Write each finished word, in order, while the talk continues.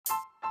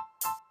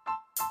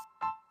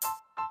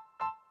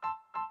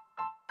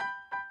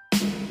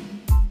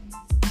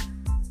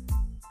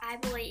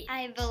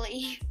I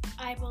believe.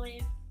 I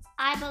believe.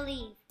 I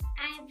believe.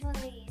 I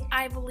believe.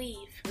 I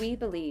believe. We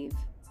believe.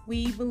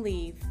 We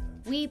believe.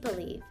 We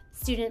believe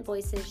student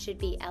voices should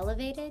be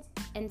elevated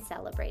and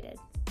celebrated.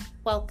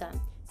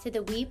 Welcome to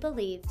the We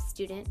Believe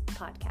Student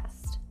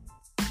Podcast.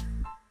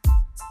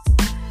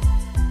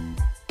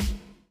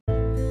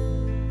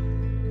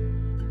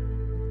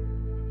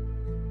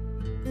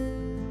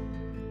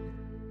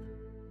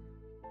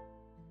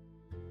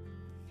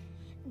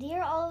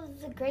 Dear all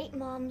of the great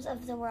moms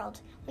of the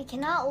world, we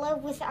cannot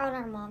live without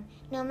our mom,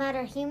 no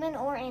matter human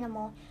or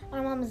animal.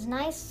 Our mom is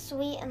nice,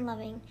 sweet, and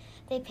loving.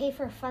 They pay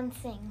for fun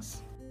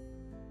things.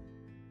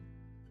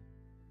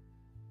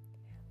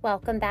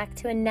 Welcome back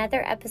to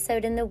another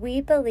episode in the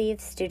We Believe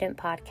Student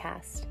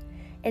Podcast.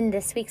 In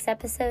this week's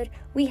episode,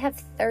 we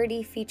have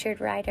 30 featured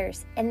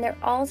writers, and they're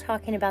all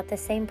talking about the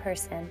same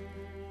person,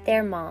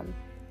 their mom.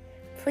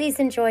 Please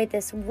enjoy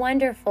this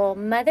wonderful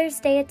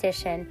Mother's Day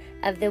edition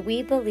of the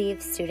We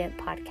Believe Student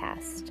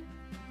Podcast.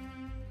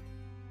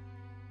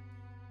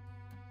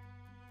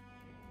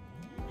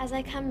 As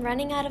I come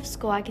running out of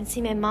school, I can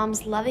see my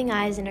mom's loving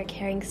eyes and her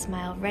caring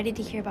smile, ready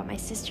to hear about my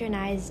sister and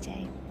I's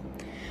day.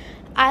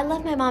 I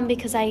love my mom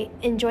because I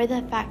enjoy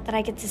the fact that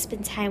I get to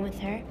spend time with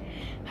her,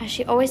 how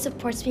she always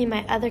supports me in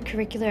my other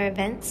curricular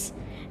events,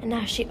 and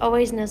how she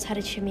always knows how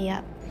to cheer me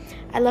up.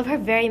 I love her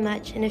very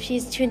much, and if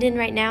she's tuned in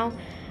right now,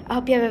 I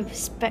hope you have a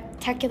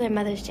spectacular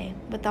Mother's Day.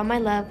 With all my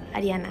love,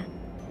 Ariana.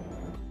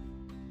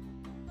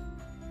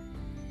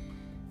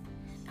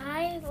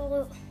 I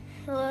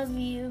love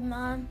you,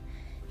 Mom.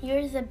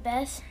 You're the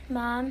best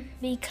mom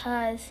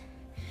because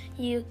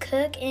you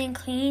cook and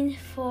clean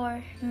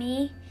for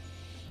me,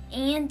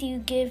 and you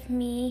give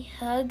me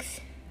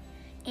hugs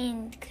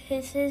and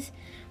kisses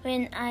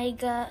when I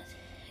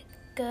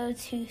go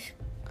to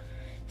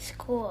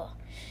school,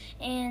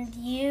 and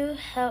you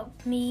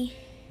help me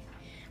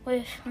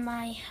with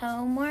my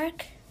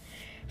homework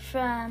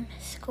from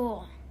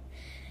school,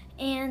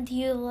 and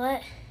you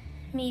let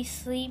me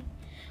sleep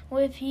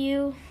with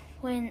you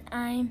when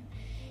I'm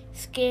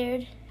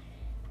scared.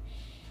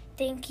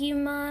 Thank you,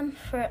 Mom,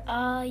 for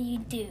all you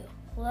do.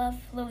 Love,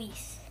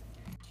 Luis.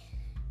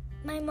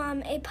 My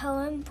mom, a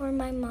poem for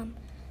my mom.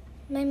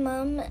 My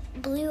mom,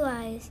 blue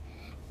eyes,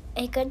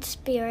 a good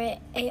spirit,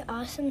 a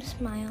awesome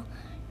smile.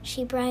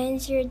 She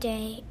brightens your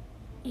day.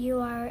 You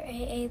are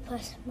a A+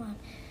 mom.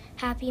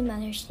 Happy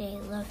Mother's Day.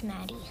 Love,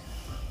 Maddie.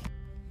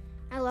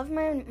 I love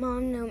my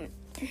mom no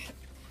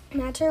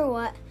matter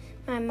what.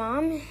 My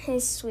mom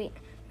is sweet.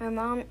 My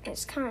mom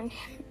is kind.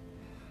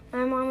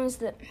 My mom is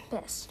the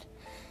best.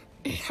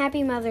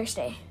 Happy Mother's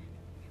Day.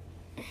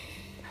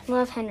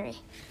 Love, Henry.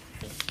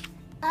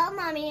 Oh,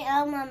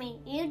 Mommy,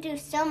 you do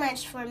so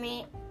much for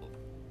me.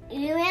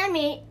 You and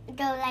me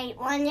go like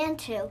 1 and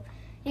 2.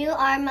 You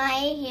are my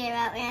hero,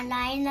 and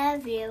I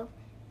love you.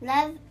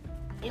 Love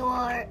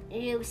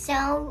you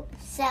so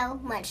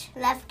much.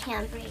 Love,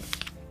 Cambry.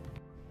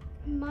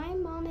 My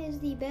mom is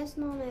the best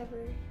mom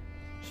ever.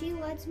 She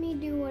lets me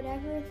do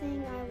whatever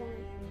thing I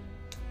want.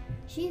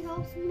 She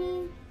helps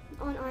me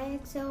on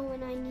IXL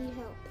when I need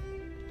help.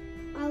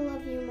 I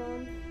love you,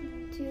 Mom,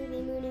 to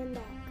the moon and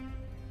back.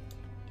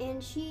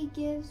 And she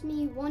gives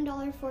me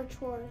 $1 for a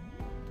chore.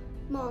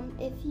 Mom,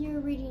 if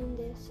you're reading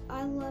this,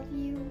 I love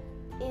you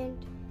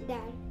and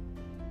Dad.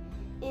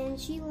 And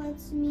she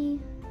lets me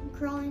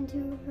crawl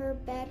into her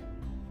bed,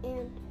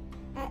 and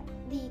at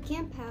the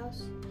camp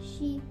house,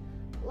 she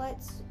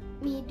lets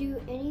me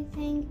do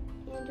anything.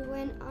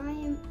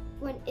 And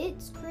when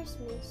it's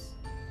Christmas,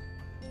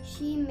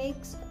 she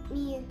makes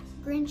me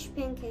Grinch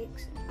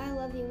pancakes. I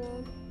love you,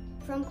 Mom.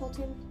 From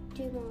Colton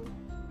to Mom.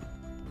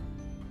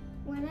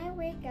 When I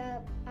wake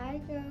up, I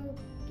go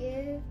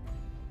give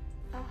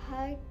a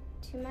hug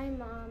to my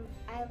mom.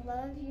 I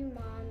love you,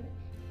 Mom,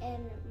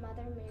 and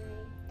Mother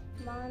Mary.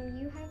 Mom,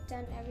 you have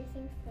done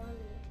everything for me.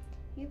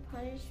 You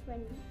punish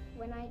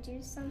when I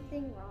do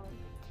something wrong.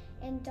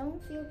 And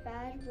don't feel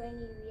bad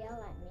when you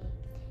yell at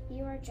me.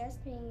 You are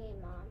just being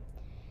a mom.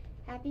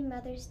 Happy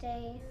Mother's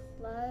Day.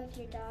 Love,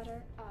 your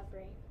daughter,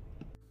 Aubrey.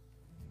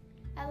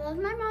 I love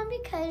my mom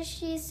because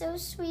she's so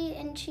sweet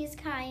and she's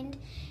kind.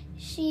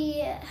 She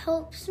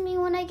helps me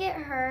when I get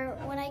hurt.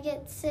 When I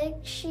get sick,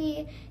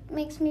 she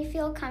makes me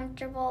feel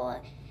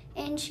comfortable.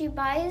 And she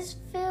buys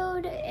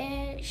food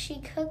and she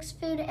cooks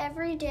food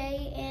every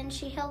day, and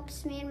she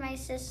helps me and my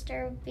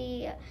sister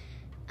be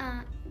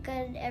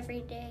good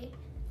every day.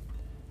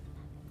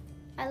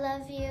 I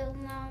love you,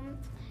 Mom.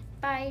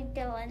 Bye,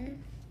 Dylan.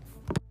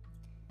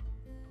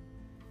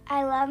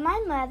 I love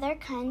my mother,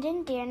 kind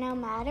and dear, no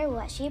matter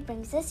what she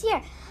brings this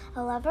year. I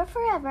love her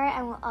forever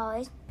and we'll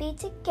always be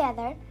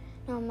together,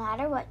 no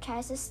matter what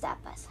tries to stop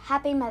us.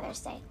 Happy Mother's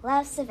Day.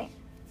 Love, Severe.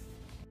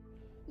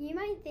 You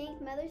might think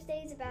Mother's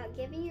Day is about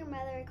giving your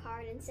mother a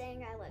card and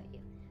saying I love you,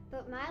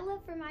 but my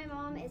love for my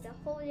mom is a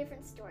whole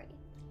different story.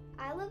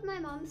 I love my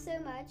mom so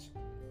much.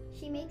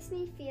 She makes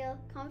me feel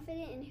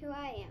confident in who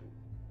I am.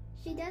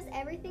 She does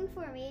everything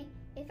for me.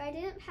 If I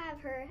didn't have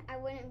her, I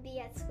wouldn't be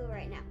at school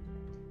right now.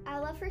 I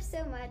love her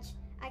so much,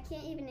 I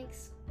can't even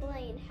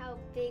explain how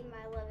big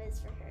my love is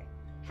for her.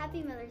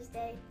 Happy Mother's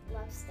Day.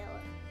 Love,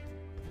 Stella.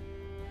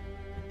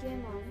 Dear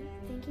Mom,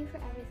 thank you for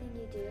everything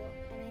you do,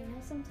 and I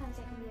know sometimes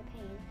I can be a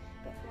pain,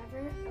 but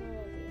forever I will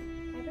love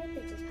you. My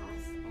birthday just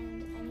passed,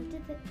 and I need to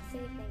say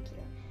thank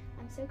you.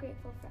 I'm so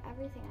grateful for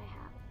everything I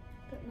have,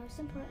 but most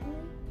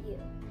importantly, you.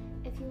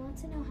 If you want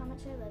to know how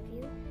much I love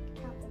you,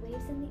 count the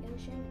waves in the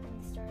ocean and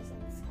the stars in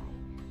the sky.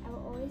 I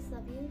will always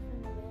love you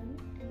from the moon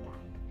and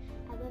back.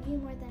 I love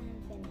you more than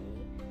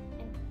infinity,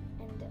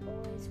 and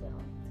always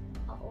will.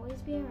 I'll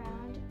always be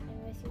around and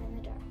with you in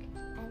the dark.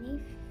 Any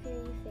fear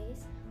you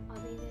face,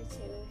 I'll be there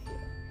too with you.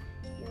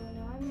 You will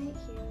know I'm right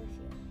here with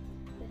you,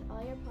 with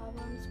all your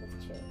problems, with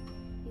truth.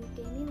 You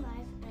gave me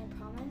life, and I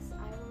promise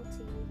I will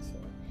to you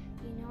too.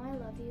 You know I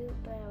love you,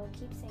 but I will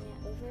keep saying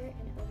it over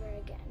and over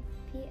again.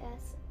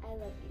 P.S. I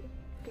love you.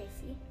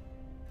 Gracie.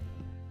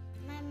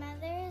 My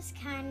mother is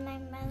kind. My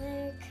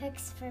mother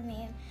cooks for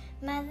me.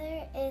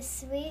 Mother is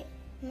sweet.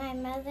 My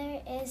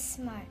mother is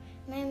smart.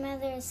 My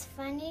mother is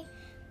funny.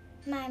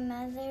 My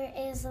mother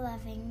is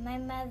loving. My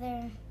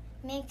mother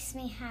makes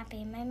me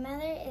happy. My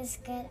mother is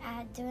good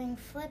at doing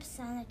flips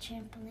on a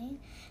trampoline.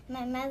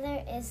 My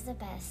mother is the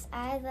best.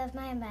 I love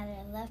my mother.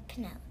 Love,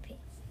 Penelope.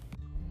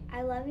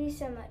 I love you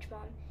so much,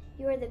 Mom.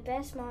 You are the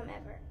best mom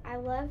ever. I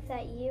love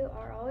that you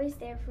are always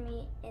there for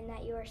me and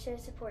that you are so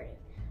supportive.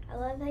 I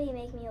love that you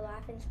make me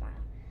laugh and smile.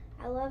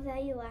 I love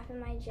that you laugh at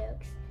my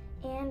jokes.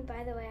 And,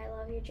 by the way, I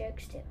love your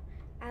jokes too.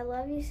 I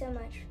love you so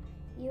much.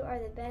 You are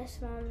the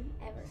best mom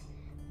ever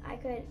I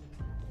could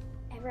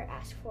ever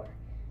ask for.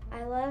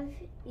 I love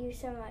you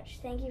so much.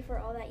 Thank you for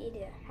all that you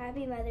do.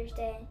 Happy Mother's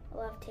Day.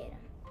 Love, Tatum.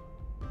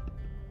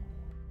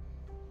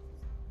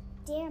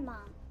 Dear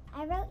Mom,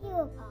 I wrote you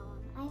a poem.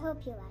 I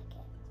hope you like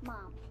it.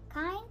 Mom,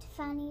 kind,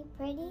 funny,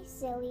 pretty,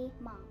 silly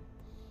Mom.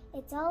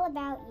 It's all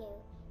about you.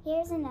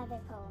 Here's another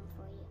poem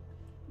for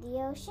you.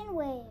 The ocean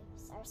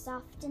waves are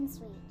soft and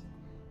sweet.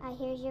 I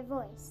hear your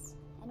voice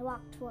and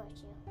walk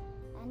towards you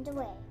and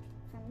away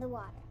from the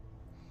water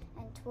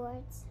and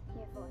towards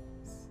your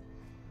voice.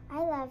 I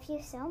love you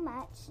so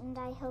much, and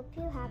I hope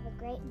you have a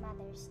great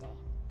Mother's Day.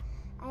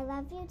 I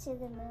love you to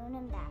the moon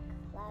and back.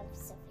 Love,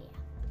 Sophia.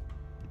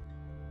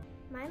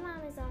 My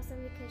mom is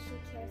awesome because she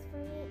cares for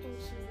me and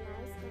she's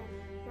nice,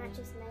 and not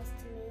just nice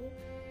to me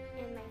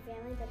and my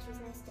family, but she's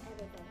nice to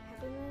everybody.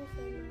 Happy Mother's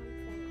Day, Mom,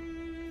 from Mom.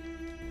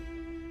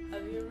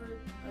 Have you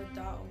ever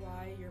thought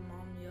why your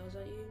mom yells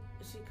at you?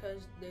 It's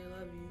because they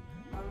love you.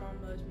 My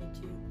mom loves me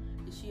too.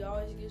 She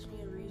always gives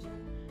me a reason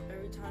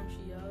every time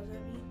she yells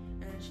at me,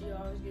 and she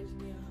always gives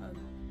me a hug.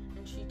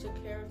 And she took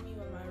care of me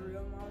when my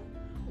real mom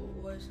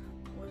was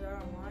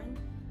out online,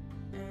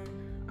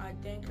 and I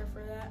thank her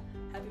for that.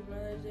 Happy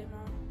Mother's Day,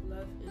 Mom.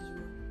 Love,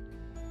 Israel.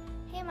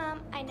 Hey Mom,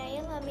 I know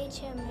you love me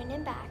to the moon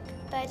and back,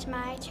 but it's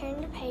my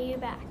turn to pay you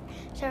back.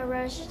 So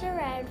roses are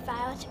red,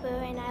 violets blue,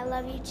 and I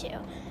love you too.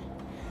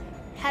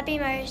 Happy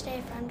Mother's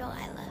Day from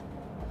Delilah.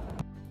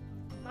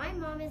 My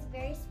mom is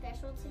very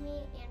special to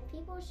me, and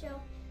people show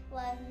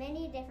love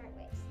many different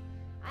ways.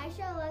 I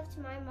show love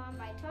to my mom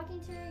by talking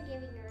to her,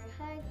 giving her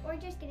a hug, or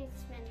just getting to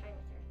spend time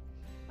with her.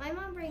 My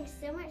mom brings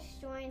so much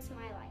joy into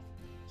my life.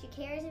 She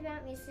cares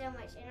about me so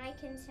much, and I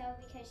can tell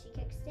because she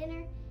cooks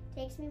dinner,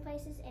 takes me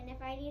places, and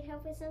if I need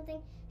help with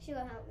something, she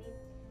will help me.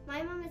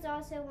 My mom is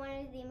also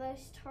one of the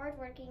most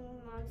hardworking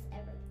moms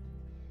ever.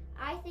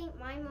 I think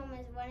my mom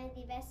is one of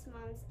the best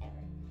moms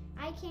ever.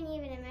 I can't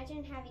even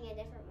imagine having a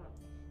different mom.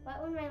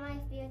 What would my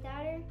life be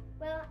without her?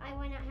 Well, I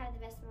would not have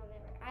the best mom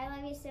ever. I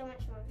love you so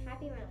much, Mom.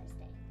 Happy Mother's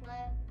Day.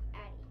 Love,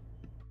 Addie.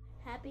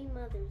 Happy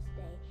Mother's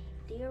Day.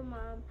 Dear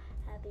Mom,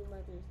 happy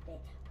Mother's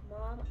Day.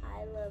 Mom,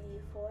 I love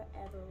you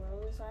forever.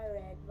 Roses are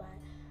red,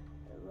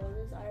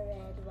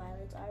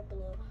 violets are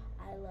blue.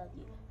 I love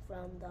you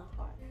from the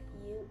heart.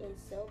 You is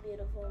so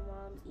beautiful,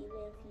 Mom.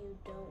 Even if you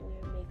don't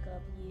wear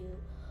makeup, you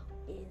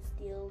is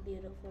still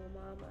beautiful,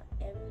 Mom.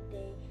 Every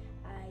day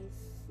I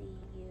see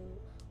you,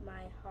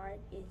 my heart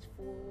is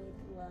full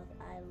with love.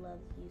 I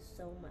love you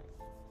so much.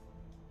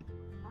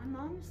 My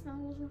mom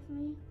snuggles with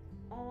me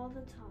all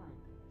the time.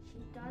 She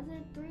does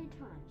it 3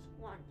 times.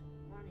 1,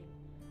 morning,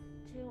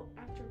 2,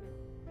 afternoon,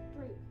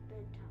 3,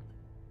 bedtime.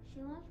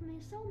 She loves me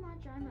so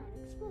much I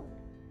might explode.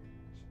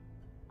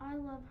 I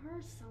love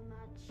her so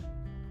much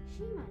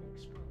she might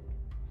explode.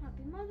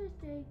 Happy Mother's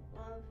Day.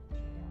 Love,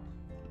 JR.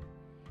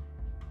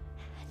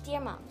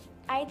 Dear Mom,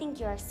 I think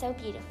you are so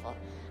beautiful.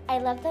 I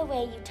love the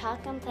way you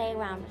talk and play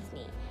around with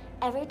me.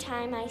 Every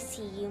time I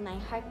see you, my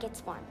heart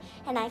gets warm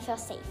and I feel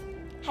safe.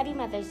 Happy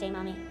Mother's Day,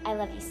 Mommy. I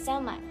love you so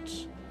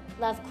much.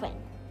 Love, Quinn.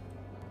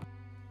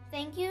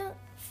 Thank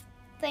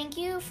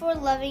you for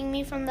loving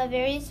me from the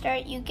very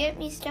start. You get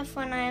me stuff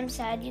when I am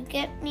sad. You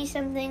get me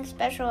something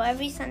special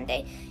every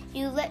Sunday.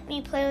 You let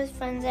me play with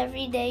friends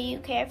every day. You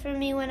care for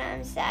me when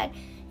I'm sad.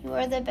 You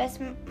are the best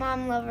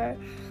mom lover.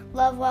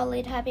 Love,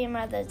 Waleed. Happy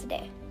Mother's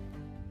Day.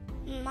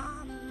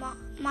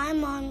 My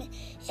mom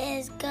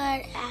is good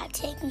at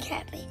taking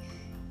care of me.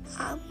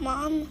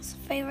 Mom's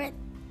favorite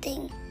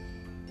thing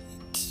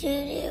to do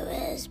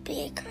is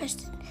be a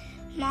Christian.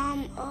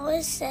 Mom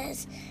always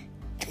says,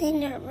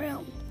 clean your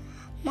room.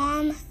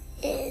 Mom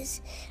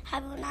is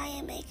happy when I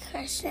am a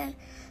Christian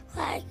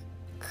like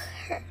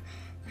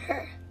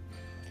her.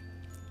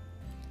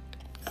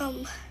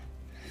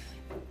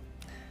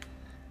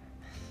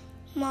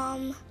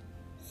 Mom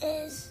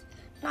is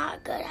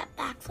not good at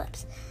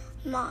backflips.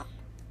 Mom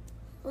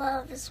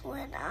loves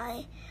when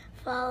I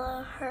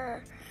follow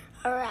her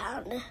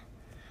around.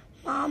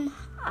 Mom,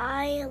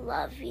 I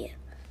love you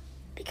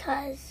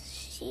because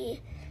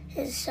she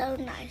is so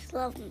nice.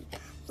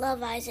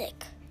 Love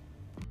Isaac.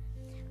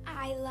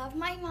 I love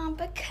my mom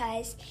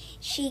because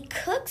she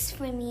cooks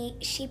for me,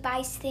 she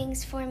buys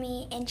things for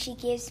me, and she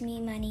gives me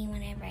money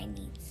whenever I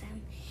need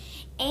some.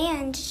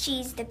 And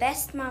she's the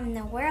best mom in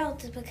the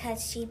world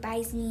because she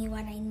buys me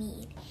what I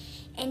need.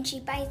 And she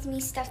buys me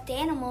stuffed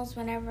animals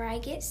whenever I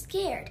get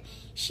scared.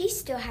 She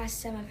still has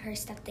some of her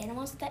stuffed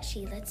animals that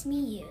she lets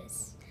me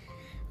use.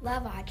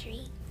 Love,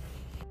 Audrey.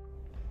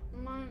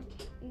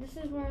 This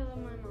is where I love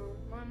my mom.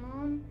 My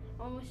mom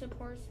always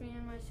supports me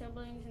and my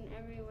siblings in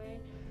every way.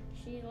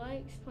 She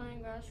likes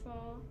playing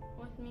basketball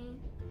with me.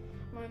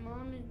 My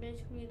mom is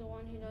basically the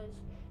one who does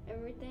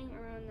everything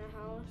around the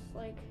house,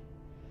 like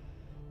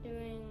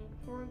doing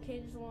 4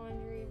 kids'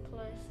 laundry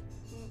plus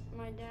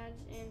my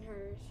dad's and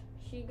hers.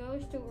 She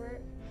goes to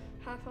work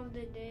half of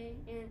the day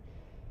and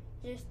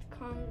just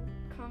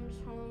comes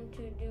home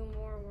to do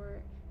more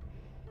work,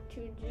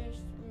 to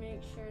just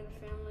make sure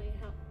the family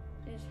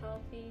is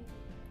healthy.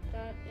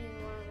 That is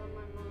why I love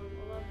my mom.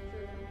 I love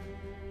her.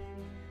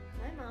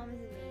 My mom is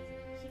amazing.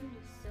 She can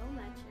do so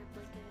much in a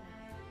blink of an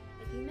eye.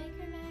 If you make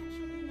her mad,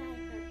 she'll be mad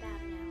for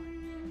about an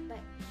hour,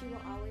 but she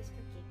will always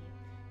forgive you.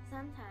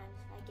 Sometimes,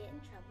 if I get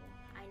in trouble,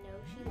 I know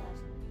she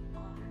loves me with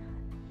all her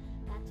heart.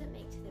 That's what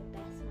makes her the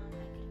best mom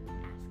I could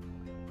ask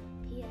for.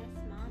 P.S.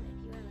 Mom, if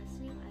you are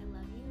listening, I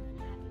love you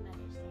and happy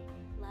Mother's Day.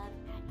 Love,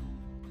 Addie.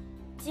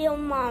 Dear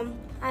Mom,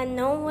 I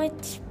know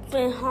it's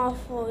been hard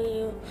for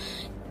you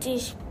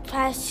these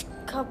past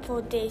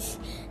couple days,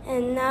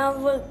 and I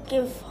will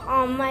give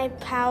all my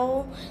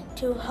power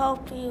to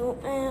help you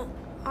and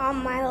all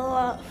my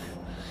love.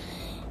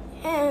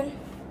 And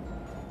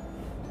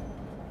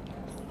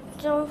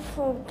don't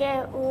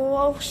forget,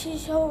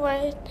 roses are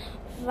red,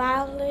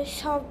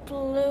 violets are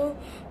blue.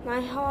 My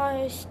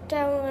heart is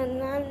still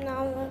and I'm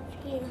not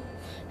with you.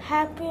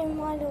 Happy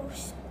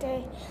Mother's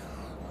Day.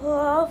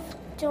 Love,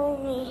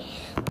 Domi.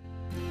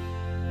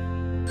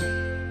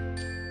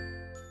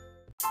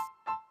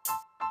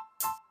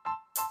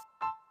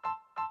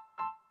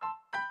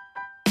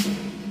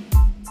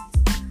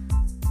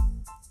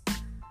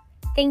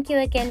 Thank you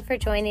again for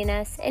joining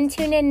us, and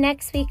tune in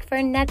next week for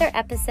another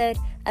episode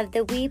of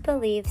the We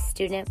Believe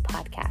Student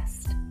Podcast.